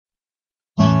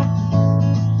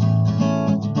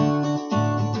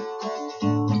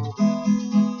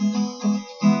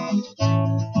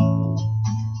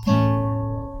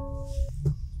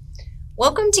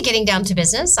Welcome to Getting Down to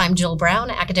Business. I'm Jill Brown,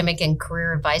 Academic and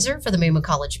Career Advisor for the Mooma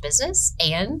College of Business.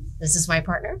 And this is my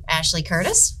partner, Ashley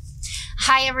Curtis.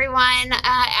 Hi, everyone.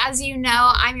 As you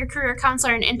know, I'm your career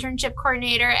counselor and internship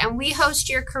coordinator, and we host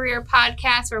your career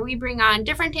podcast where we bring on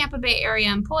different Tampa Bay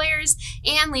area employers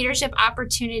and leadership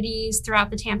opportunities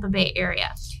throughout the Tampa Bay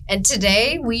area. And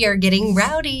today we are getting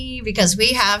rowdy because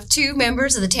we have two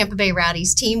members of the Tampa Bay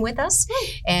Rowdies team with us,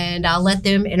 and I'll let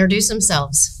them introduce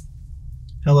themselves.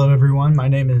 Hello, everyone. My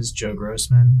name is Joe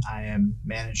Grossman. I am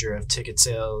manager of ticket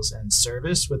sales and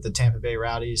service with the Tampa Bay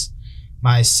Rowdies,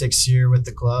 my 6th year with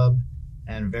the club,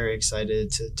 and very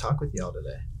excited to talk with y'all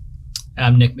today.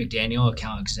 I'm Nick McDaniel,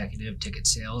 account executive ticket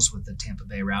sales with the Tampa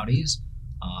Bay Rowdies.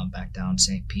 Back down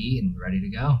St. Pete and ready to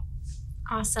go.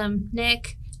 Awesome.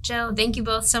 Nick, Joe, thank you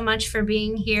both so much for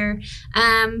being here.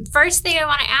 First thing I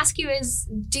want to ask you is,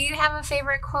 do you have a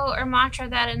favorite quote or mantra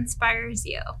that inspires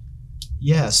you?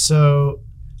 Yeah, so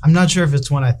I'm not sure if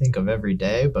it's one I think of every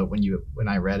day, but when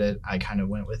I read it, I kind of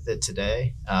went with it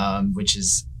today, which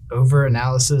is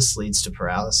over-analysis leads to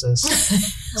paralysis.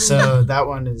 So that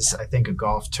one is, I think, a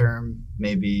golf term,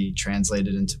 maybe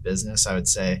translated into business. I would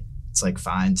say it's like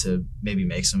fine to maybe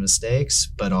make some mistakes,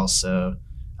 but also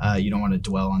you don't want to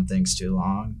dwell on things too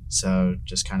long. So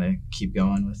just kind of keep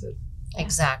going with it.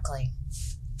 Exactly.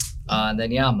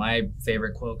 My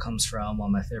favorite quote comes from one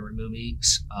of my favorite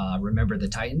movies, Remember the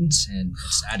Titans, and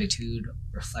its attitude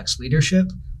reflects leadership.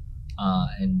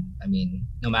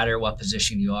 No matter what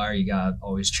position you are, you got to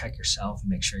always check yourself and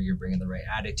make sure you're bringing the right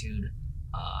attitude.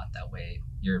 That way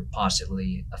you're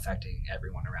positively affecting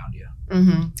everyone around you.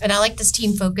 Mm-hmm. And I like this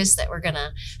team focus that we're going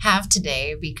to have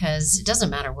today because it doesn't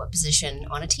matter what position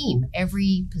on a team.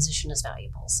 Every position is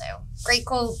valuable. So great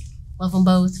quote. Love them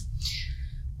both.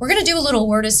 We're going to do a little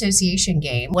word association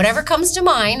game. Whatever comes to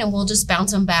mind, and we'll just bounce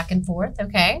them back and forth,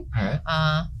 okay? All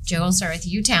right. Joe, I'll start with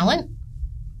you. Talent.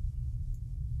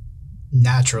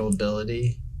 Natural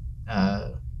ability,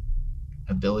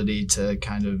 ability to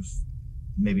kind of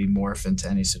maybe morph into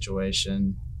any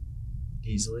situation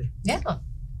easily. Yeah.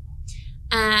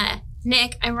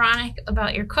 Nick, ironic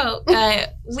about your quote,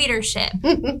 leadership.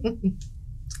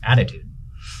 Attitude.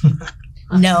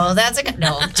 No,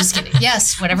 no, just kidding.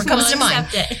 Yes, whatever comes to mind.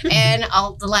 It. And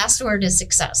the last word is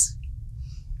success.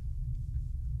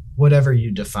 Whatever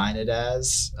you define it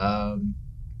as,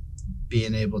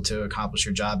 being able to accomplish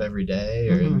your job every day,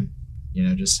 or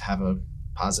just have a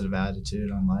positive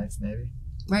attitude on life, maybe.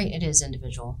 Right, it is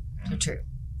individual. Yeah. So true.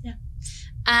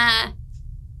 Yeah.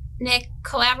 Nick,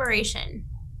 collaboration.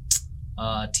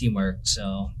 Teamwork.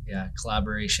 So yeah,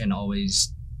 collaboration,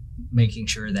 always making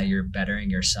sure that you're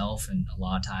bettering yourself, and a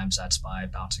lot of times that's by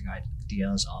bouncing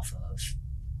ideas off of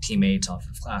teammates, off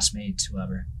of classmates,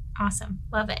 whoever. Awesome.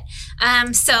 Love it.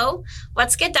 So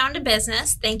let's get down to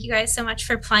business. Thank you guys so much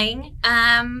for playing.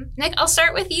 Nick, I'll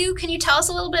start with you. Can you tell us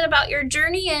a little bit about your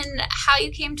journey and how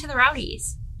you came to the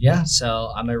Rowdies? Yeah,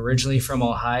 so I'm originally from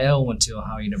Ohio, went to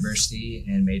Ohio University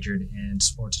and majored in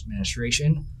sports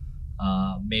administration.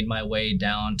 Made my way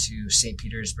down to St.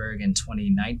 Petersburg in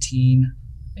 2019,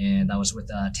 and I was with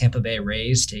Tampa Bay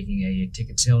Rays, taking a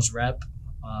ticket sales rep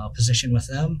position with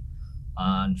them.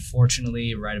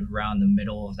 Unfortunately, right around the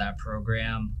middle of that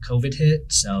program, COVID hit,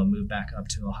 so moved back up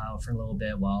to Ohio for a little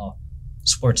bit while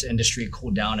sports industry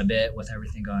cooled down a bit with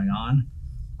everything going on.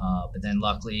 But then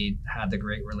luckily had the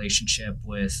great relationship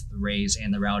with the Rays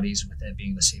and the Rowdies, with it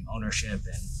being the same ownership,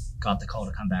 and got the call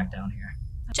to come back down here.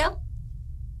 Joe?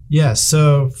 Yeah,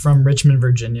 so from Richmond,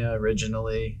 Virginia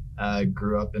originally.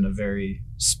 Grew up in a very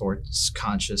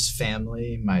sports-conscious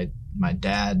family. My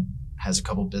dad has a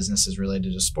couple businesses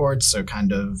related to sports, so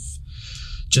kind of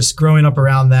just growing up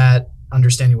around that,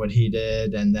 understanding what he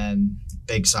did, and then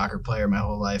big soccer player my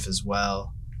whole life as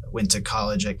well. Went to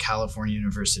college at California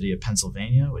University of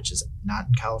Pennsylvania, which is not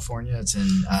in California. It's in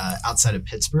outside of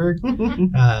Pittsburgh.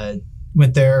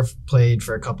 Went there, played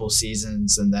for a couple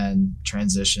seasons, and then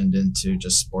transitioned into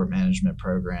just sport management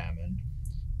program. And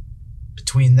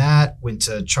between that, went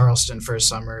to Charleston for a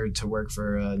summer to work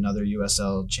for another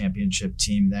USL championship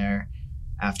team there.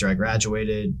 After I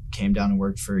graduated, came down and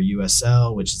worked for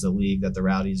USL, which is a league that the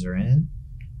Rowdies are in.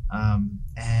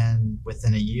 And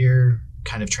within a year,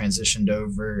 kind of transitioned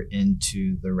over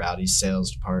into the Rowdies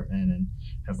sales department, and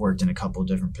have worked in a couple of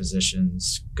different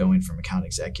positions, going from account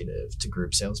executive to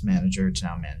group sales manager to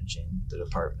now managing the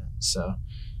department. So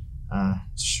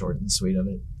it's short and sweet of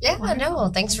it. Yeah, no,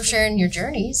 thanks for sharing your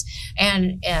journeys.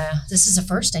 And this is a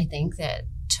first, I think, that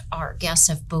our guests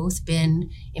have both been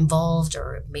involved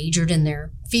or majored in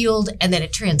their field, and then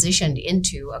it transitioned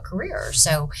into a career.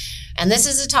 So, and this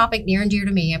is a topic near and dear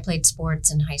to me. I played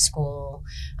sports in high school,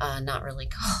 not really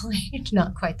college,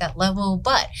 not quite that level,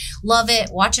 but love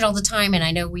it, watch it all the time. And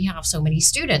I know we have so many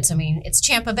students. I mean, it's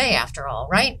Tampa Bay after all,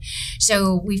 right?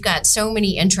 So we've got so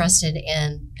many interested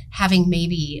in having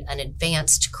maybe an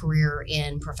advanced career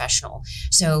in professional.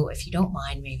 So if you don't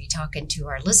mind maybe talking to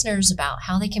our listeners about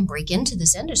how they can break into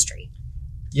this industry.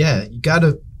 Yeah,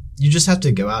 you just have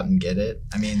to go out and get it.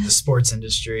 I mean, the sports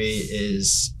industry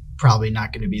is probably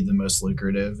not going to be the most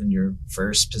lucrative in your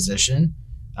first position.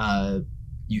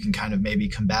 You can kind of maybe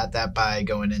combat that by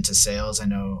going into sales. I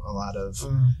know a lot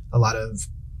of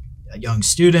young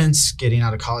students getting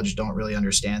out of college don't really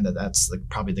understand that that's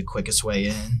probably the quickest way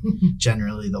in.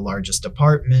 Generally the largest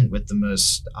department with the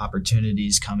most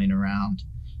opportunities coming around.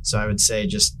 So I would say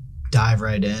just dive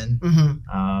right in.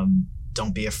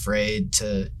 Don't be afraid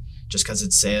to, just because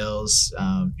it's sales,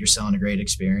 you're selling a great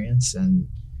experience, and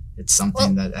it's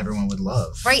something that everyone would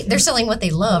love. Right. They're selling what they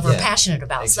love or passionate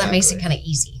about. Exactly. So that makes it kind of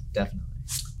easy. Definitely.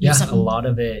 Yeah, a lot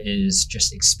of it is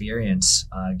just experience,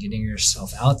 getting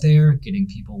yourself out there, getting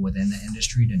people within the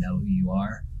industry to know who you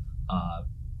are.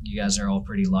 You guys are all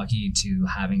pretty lucky to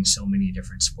having so many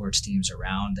different sports teams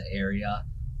around the area.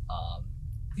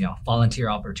 Volunteer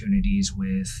opportunities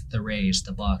with the Rays,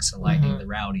 the Bucks, the Lightning, the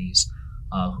Rowdies,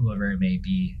 whoever it may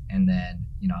be. And then,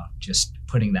 just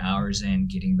putting the hours in,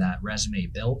 getting that resume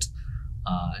built,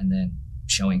 and then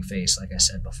showing face, like I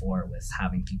said before, with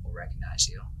having people recognize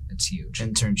you. It's huge.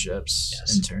 Internships.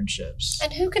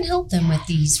 And who can help them with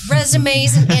these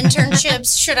resumes and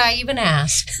internships, should I even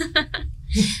ask?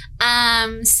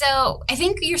 So I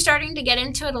think you're starting to get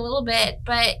into it a little bit,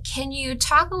 but can you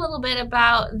talk a little bit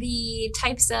about the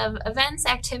types of events,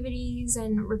 activities,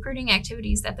 and recruiting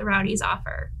activities that the Rowdies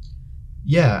offer?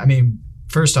 Yeah, I mean,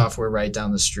 first off, we're right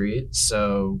down the street,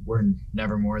 so we're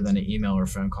never more than an email or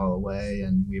phone call away,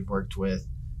 and we've worked with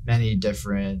many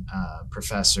different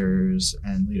professors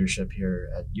and leadership here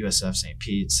at USF St.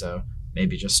 Pete. So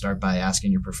maybe just start by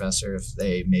asking your professor if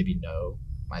they maybe know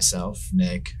myself,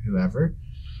 Nick, whoever.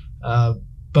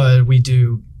 But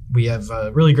we have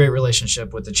a really great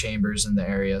relationship with the chambers in the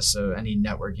area. So any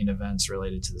networking events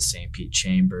related to the St. Pete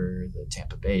Chamber, the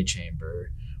Tampa Bay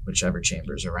Chamber, whichever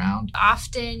chamber's around.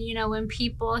 Often, when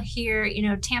people hear,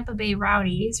 Tampa Bay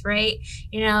Rowdies, right?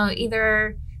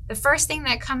 Either the first thing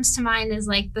that comes to mind is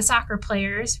like the soccer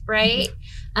players, right?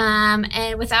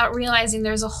 And without realizing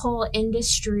there's a whole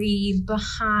industry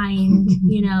behind,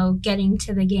 getting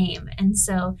to the game. And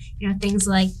so, things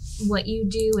like what you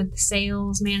do with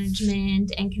sales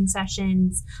management and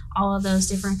concessions, all of those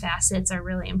different facets are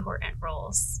really important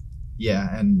roles.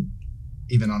 Yeah. And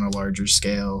even on a larger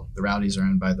scale, the Rowdies are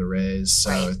owned by the Rays.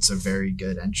 So It's a very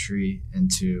good entry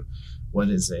into what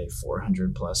is a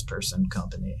 400 plus person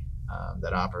company.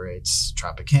 That operates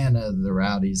Tropicana, the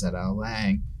Rowdies at Al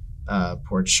Lang,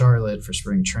 Port Charlotte for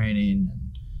spring training,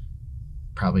 and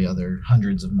probably other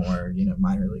hundreds of more,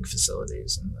 minor league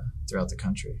facilities throughout the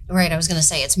country. Right. I was going to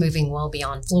say it's moving well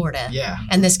beyond Florida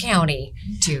and this county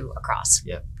to across.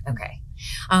 Yep. Okay.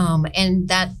 And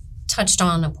that touched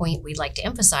on a point we'd like to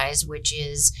emphasize, which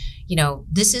is,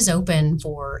 this is open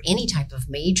for any type of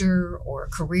major or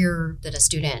career that a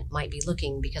student might be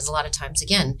looking, because a lot of times,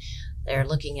 again, they're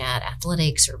looking at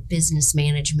athletics or business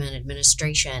management,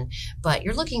 administration, but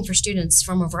you're looking for students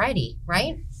from a variety,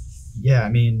 right? Yeah, I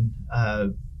mean,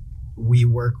 we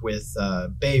work with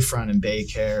Bayfront and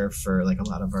Baycare for like a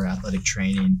lot of our athletic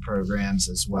training programs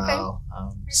as well.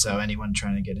 Okay. So anyone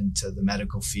trying to get into the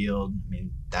medical field, I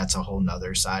mean, that's a whole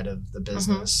nother side of the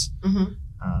business.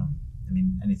 I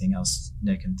mean, anything else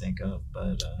Nick can think of,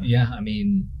 but yeah, I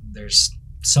mean, there's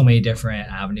so many different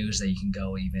avenues that you can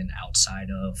go even outside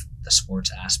of the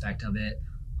sports aspect of it.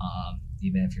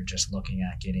 Even if you're just looking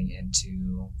at getting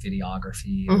into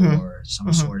videography or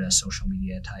some sort of social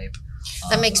media type.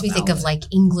 That makes me think of like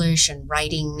English and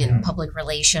writing and public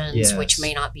relations, which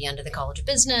may not be under the College of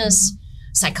Business,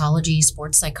 psychology,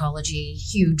 sports psychology,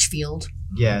 huge field.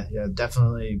 Yeah,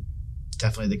 definitely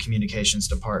the communications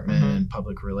department and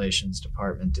public relations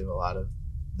department do a lot of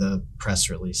the press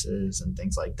releases and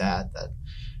things like that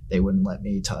they wouldn't let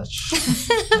me touch.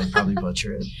 I'd probably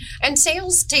butcher it. And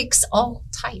sales takes all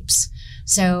types.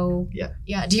 So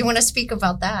yeah. Do you want to speak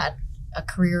about that? A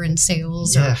career in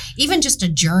sales or even just a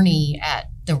journey at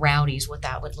the Rowdies, what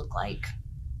that would look like?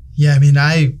 Yeah, I mean,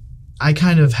 I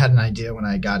kind of had an idea when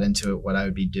I got into it what I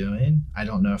would be doing. I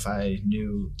don't know if I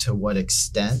knew to what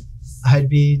extent I'd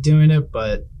be doing it,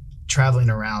 but traveling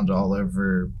around all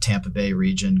over Tampa Bay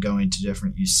region, going to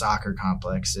different youth soccer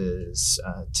complexes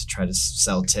to try to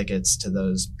sell tickets to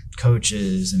those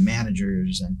coaches and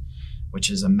managers and which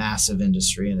is a massive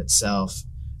industry in itself.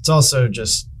 It's also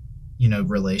just,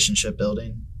 relationship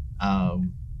building.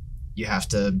 You have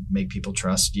to make people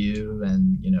trust you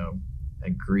and,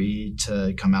 agree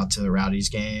to come out to the Rowdies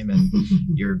game, and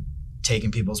you're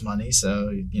taking people's money.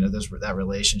 So, there's that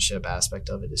relationship aspect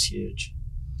of it is huge.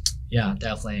 Yeah,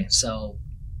 definitely. So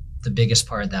the biggest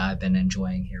part that I've been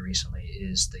enjoying here recently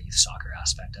is the youth soccer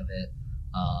aspect of it.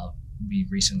 We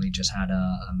recently just had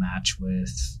a match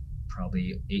with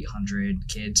probably 800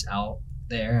 kids out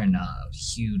there and a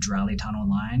huge rally tunnel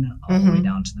line all the way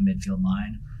down to the midfield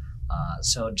line.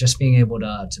 So just being able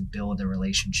to build the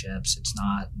relationships, it's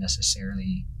not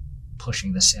necessarily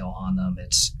pushing the sale on them.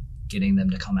 It's getting them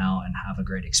to come out and have a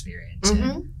great experience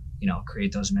and,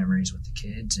 create those memories with the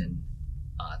kids. And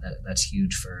that's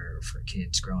huge for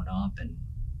kids growing up and,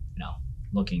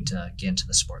 looking to get into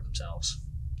the sport themselves.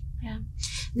 Yeah.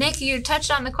 Nick, you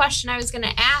touched on the question I was going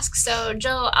to ask. So,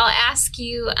 Joe, I'll ask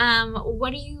you,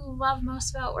 what do you love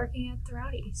most about working at the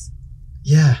Rowdies?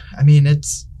 Yeah, I mean,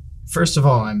 first of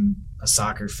all, I'm a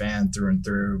soccer fan through and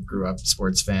through, grew up a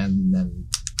sports fan, and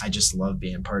I just love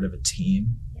being part of a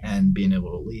team and being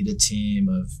able to lead a team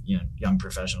of, young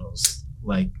professionals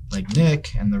like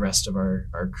Nick and the rest of our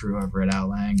crew over at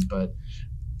Outlang. But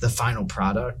the final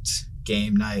product,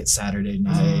 game night, Saturday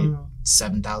night,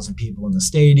 7,000 people in the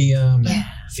stadium, and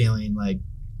feeling like,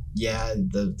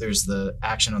 there's the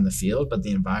action on the field, but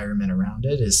the environment around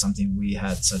it is something we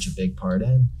had such a big part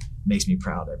in. Makes me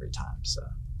proud every time. So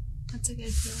that's a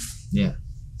good feeling. Yeah.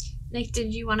 Nick,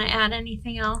 did you want to add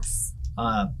anything else?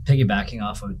 Piggybacking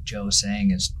off what Joe was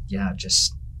saying is,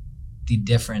 just the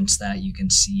difference that you can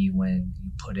see when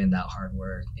you put in that hard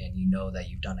work and that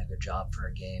you've done a good job for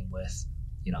a game with,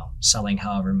 selling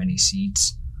however many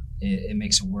seats. It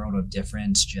makes a world of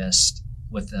difference just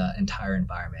with the entire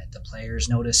environment. The players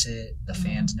notice it, the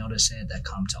fans notice it that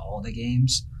come to all the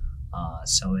games.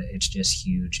 So it's just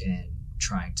huge in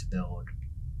trying to build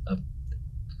a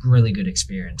really good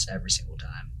experience every single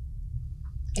time.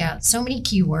 Yeah, so many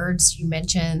key words you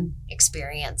mentioned,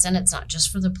 experience, and it's not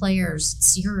just for the players,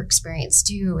 it's your experience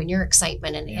too, and your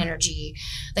excitement and energy,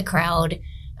 the crowd,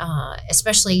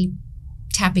 especially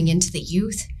tapping into the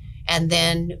youth and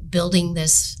then building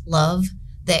this love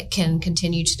that can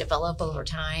continue to develop over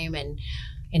time. And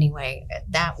anyway,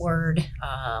 that word,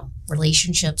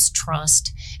 relationships,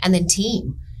 trust, and then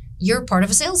team. You're part of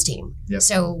a sales team. Yep.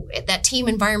 So that team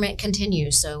environment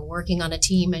continues. So working on a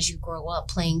team as you grow up,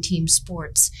 playing team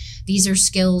sports, these are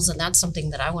skills. And that's something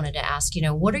that I wanted to ask,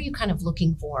 what are you kind of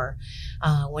looking for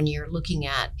when you're looking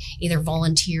at either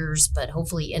volunteers, but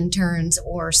hopefully interns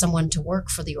or someone to work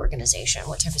for the organization?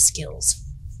 What type of skills?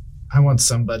 I want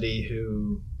somebody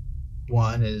who,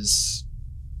 one, is,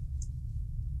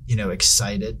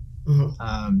 excited.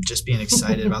 Just being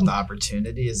excited about the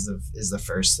opportunity is the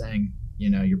first thing.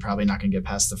 You're probably not going to get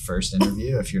past the first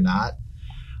interview if you're not.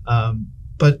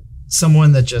 But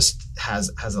someone that just has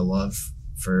a love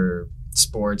for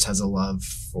sports, has a love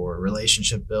for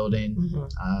relationship building.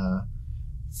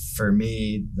 For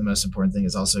me, the most important thing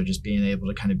is also just being able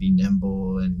to kind of be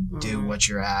nimble and do what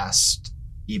you're asked,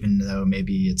 even though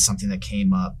maybe it's something that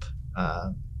came up,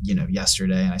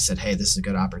 yesterday. And I said, hey, this is a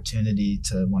good opportunity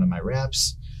to one of my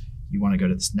reps. You want to go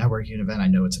to this networking event? I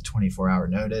know it's a 24-hour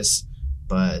notice,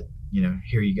 but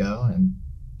here you go. And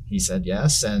he said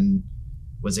yes and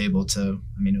was able to,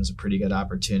 it was a pretty good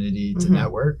opportunity to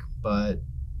network, but,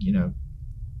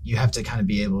 you have to kind of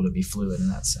be able to be fluid in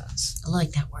that sense. I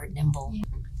like that word, nimble. Yeah.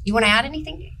 You want to add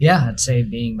anything? Yeah, I'd say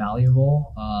being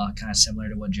malleable, kind of similar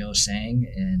to what Joe's saying.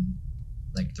 And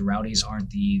like the Rowdies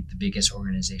aren't the biggest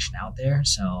organization out there.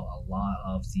 So a lot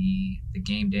of the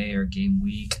game day or game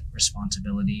week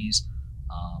responsibilities,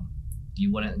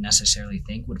 you wouldn't necessarily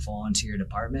think would fall into your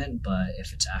department, but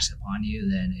if it's asked upon you,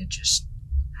 then it just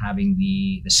having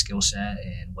the skill set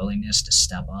and willingness to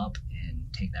step up and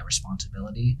take that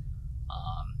responsibility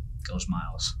goes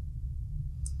miles.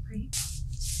 Great.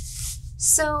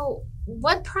 So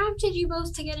what prompted you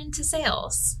both to get into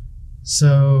sales?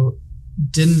 So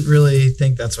didn't really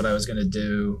think that's what I was going to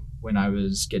do when I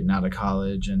was getting out of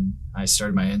college, and I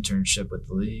started my internship with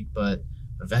the league, but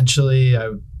eventually I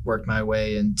worked my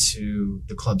way into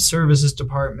the club services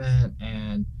department,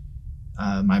 and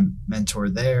my mentor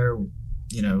there,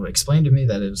 explained to me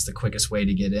that it was the quickest way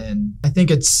to get in. I think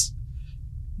it's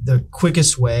the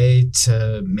quickest way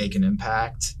to make an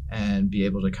impact and be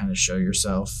able to kind of show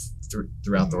yourself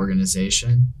throughout the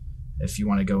organization. If you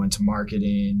want to go into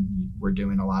marketing, we're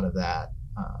doing a lot of that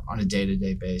on a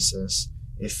day-to-day basis.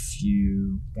 If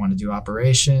you want to do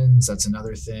operations, that's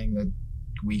another thing that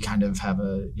we kind of have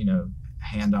a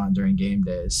hand on during game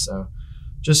days. So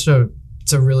just to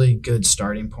it's a really good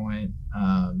starting point,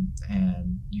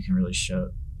 and you can really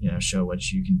show what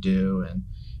you can do, and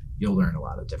you'll learn a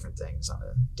lot of different things on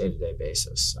a day-to-day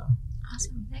basis. So.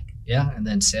 Awesome, Nick. Yeah, and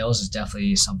then sales is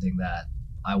definitely something that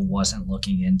I wasn't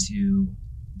looking into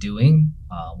doing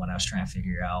when I was trying to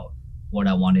figure out what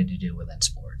I wanted to do within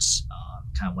sports.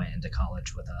 Kind of went into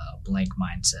college with a blank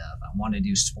mindset of I want to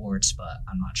do sports, but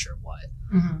I'm not sure what.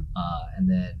 Mm-hmm.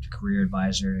 And then career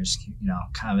advisors,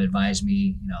 kind of advised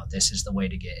me, this is the way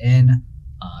to get in,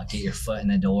 get your foot in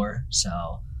the door.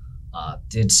 So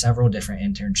did several different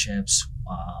internships,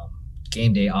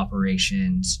 game day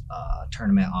operations,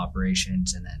 tournament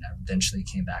operations, and then eventually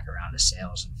came back around to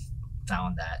sales and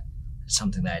found that it's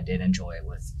something that I did enjoy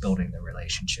with building the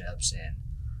relationships and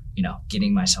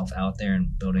getting myself out there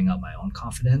and building up my own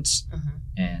confidence. Mm-hmm.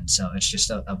 And so it's just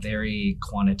a very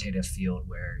quantitative field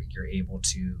where you're able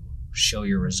to show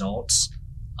your results,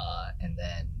 and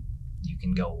then you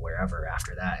can go wherever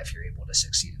after that if you're able to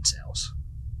succeed in sales.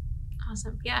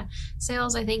 Awesome. Yeah.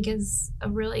 Sales, I think, is a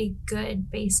really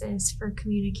good basis for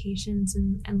communications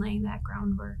and laying that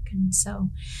groundwork. And so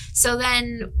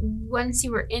then once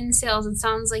you were in sales, it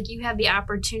sounds like you had the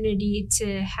opportunity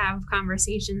to have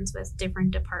conversations with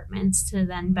different departments to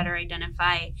then better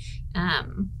identify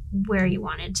where you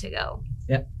wanted to go.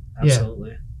 Yeah,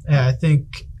 absolutely. Yeah, I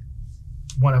think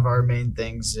one of our main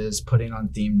things is putting on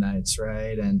theme nights,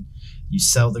 right? And you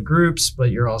sell the groups, but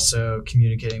you're also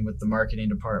communicating with the marketing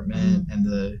department and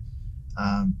the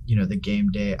game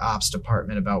day ops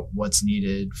department about what's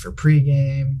needed for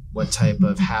pregame, what type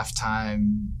of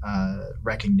halftime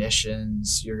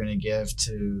recognitions you're going to give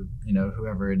to,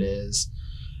 whoever it is.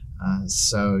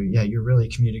 So you're really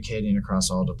communicating across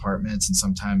all departments, and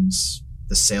sometimes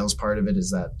the sales part of it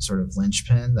is that sort of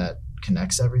linchpin that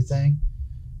connects everything.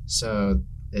 So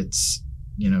it's,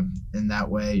 in that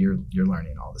way you're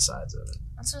learning all the sides of it.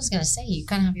 That's what I was going to say. You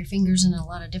kind of have your fingers in a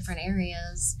lot of different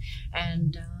areas,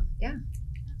 and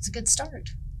it's a good start.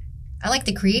 I like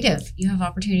the creative. You have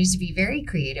opportunities to be very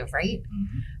creative, right?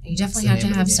 Mm-hmm. And you definitely have to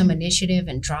have some initiative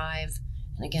and drive.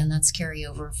 And again, that's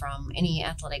carryover from any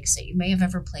athletics that you may have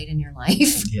ever played in your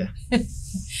life. Yeah.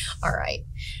 All right.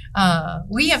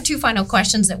 We have 2 final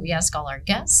questions that we ask all our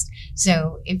guests.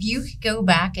 So if you could go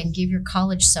back and give your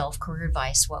college self career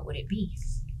advice, what would it be?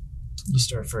 You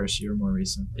start first. You're more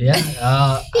recent.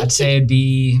 Yeah, I'd say it'd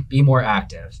be more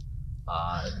active.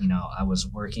 I was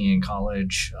working in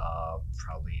college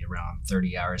probably around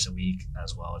 30 hours a week,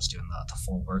 as well as doing the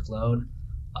full workload.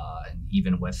 And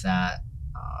even with that,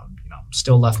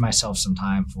 still left myself some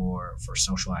time for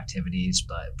social activities,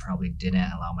 but probably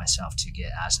didn't allow myself to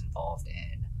get as involved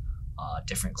in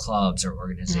different clubs or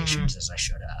organizations as I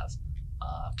should have.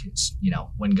 Because,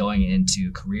 when going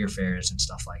into career fairs and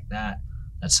stuff like that,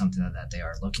 that's something that they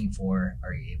are looking for.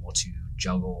 Are you able to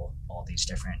juggle all these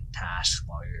different tasks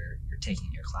while you're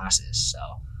taking your classes? So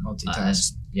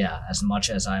multitask. As much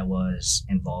as I was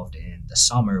involved in the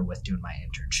summer with doing my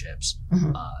internships,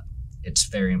 it's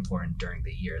very important during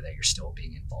the year that you're still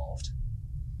being involved.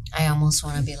 I almost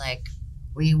want to be like,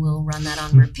 we will run that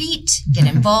on repeat. Get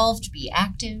involved, be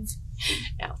active.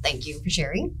 No, thank you for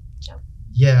sharing.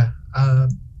 Yeah,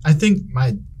 I think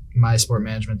my sport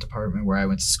management department where I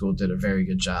went to school did a very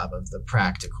good job of the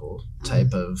practical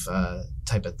type of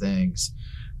things.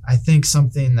 I think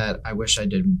something that I wish I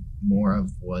did more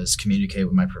of was communicate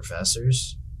with my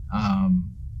professors.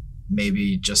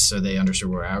 Maybe just so they understood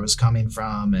where I was coming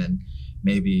from, and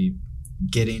maybe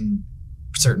getting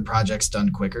certain projects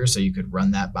done quicker so you could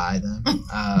run that by them.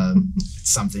 It's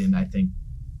something I think,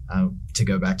 to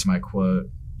go back to my quote,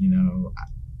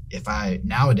 if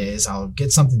nowadays I'll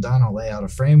get something done, I'll lay out a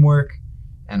framework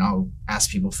and I'll ask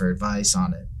people for advice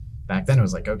on it. Back then it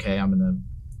was like, okay,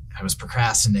 I was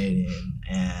procrastinating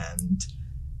and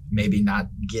maybe not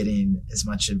getting as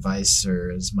much advice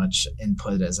or as much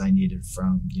input as I needed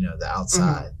from, the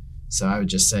outside. So I would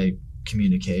just say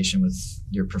communication with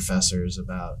your professors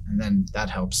and then that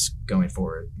helps going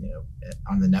forward,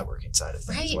 on the networking side of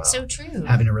things. Right, as well. so true.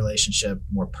 Having a relationship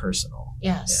more personal.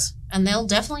 Yes, and they'll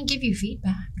definitely give you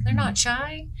feedback. They're not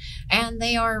shy, and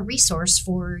they are a resource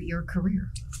for your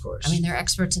career. Of course. I mean, they're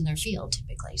experts in their field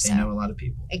typically. They know a lot of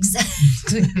people.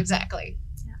 Exactly.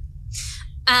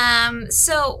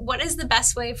 So what is the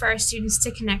best way for our students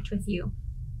to connect with you?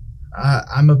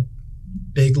 I'm a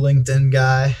big LinkedIn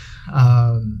guy.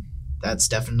 That's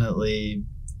definitely,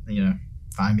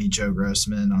 find me, Joe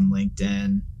Grossman, on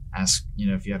LinkedIn. Ask,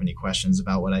 if you have any questions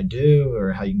about what I do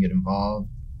or how you can get involved.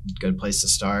 Good place to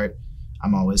start.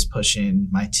 I'm always pushing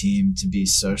my team to be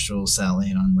social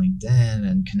selling on LinkedIn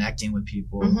and connecting with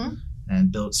people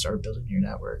and start building your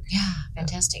network. Yeah,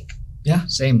 fantastic. Yeah,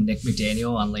 same. Nick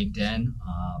McDaniel on LinkedIn.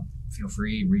 Feel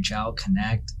free, reach out,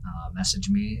 connect, message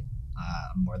me.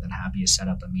 I'm more than happy to set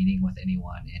up a meeting with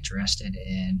anyone interested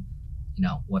in,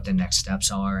 what the next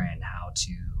steps are and how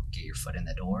to get your foot in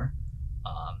the door.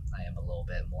 I am a little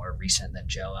bit more recent than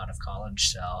Joe out of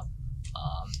college, so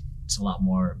it's a lot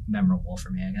more memorable for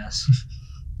me, I guess.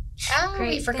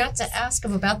 We forgot to ask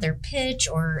them about their pitch,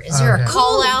 or is there a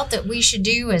call out that we should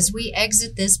do as we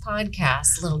exit this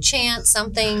podcast? A little chant,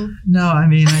 something? No, I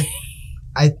mean,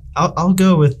 I'll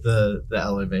go with the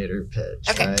elevator pitch,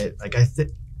 okay. Right? Like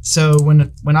so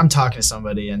when I'm talking to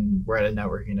somebody and we're at a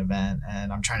networking event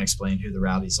and I'm trying to explain who the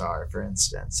Rowdies are, for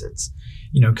instance, it's,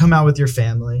 come out with your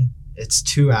family. It's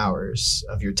 2 hours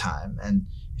of your time. And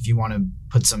if you want to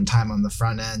put some time on the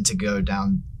front end to go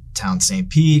downtown St.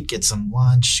 Pete, get some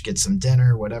lunch, get some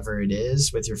dinner, whatever it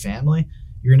is with your family,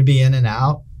 you're going to be in and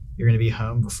out. You're going to be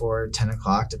home before 10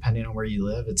 o'clock, depending on where you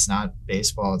live. It's not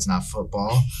baseball. It's not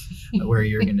football, where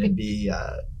you're going to be,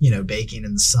 baking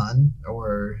in the sun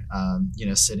or,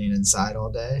 sitting inside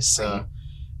all day. So right.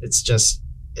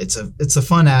 It's a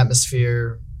fun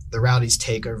atmosphere. The Rowdies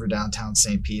take over downtown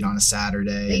St. Pete on a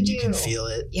Saturday. You can feel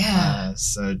it. Yeah.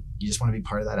 So you just want to be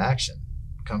part of that action.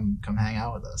 Come hang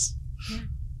out with us. Yeah.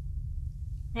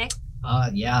 Nick?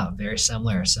 Yeah, very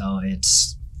similar. So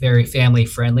it's very family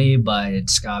friendly, but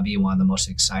it's gotta be one of the most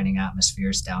exciting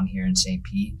atmospheres down here in St.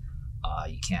 Pete.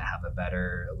 You can't have a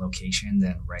better location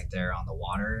than right there on the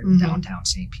water, downtown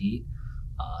St. Pete.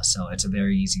 So it's a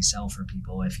very easy sell for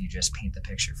people if you just paint the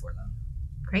picture for them.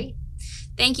 Great.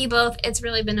 Thank you both. It's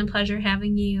really been a pleasure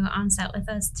having you on set with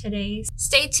us today.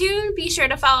 Stay tuned. Be sure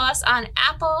to follow us on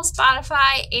Apple,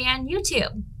 Spotify, and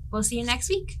YouTube. We'll see you next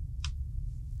week.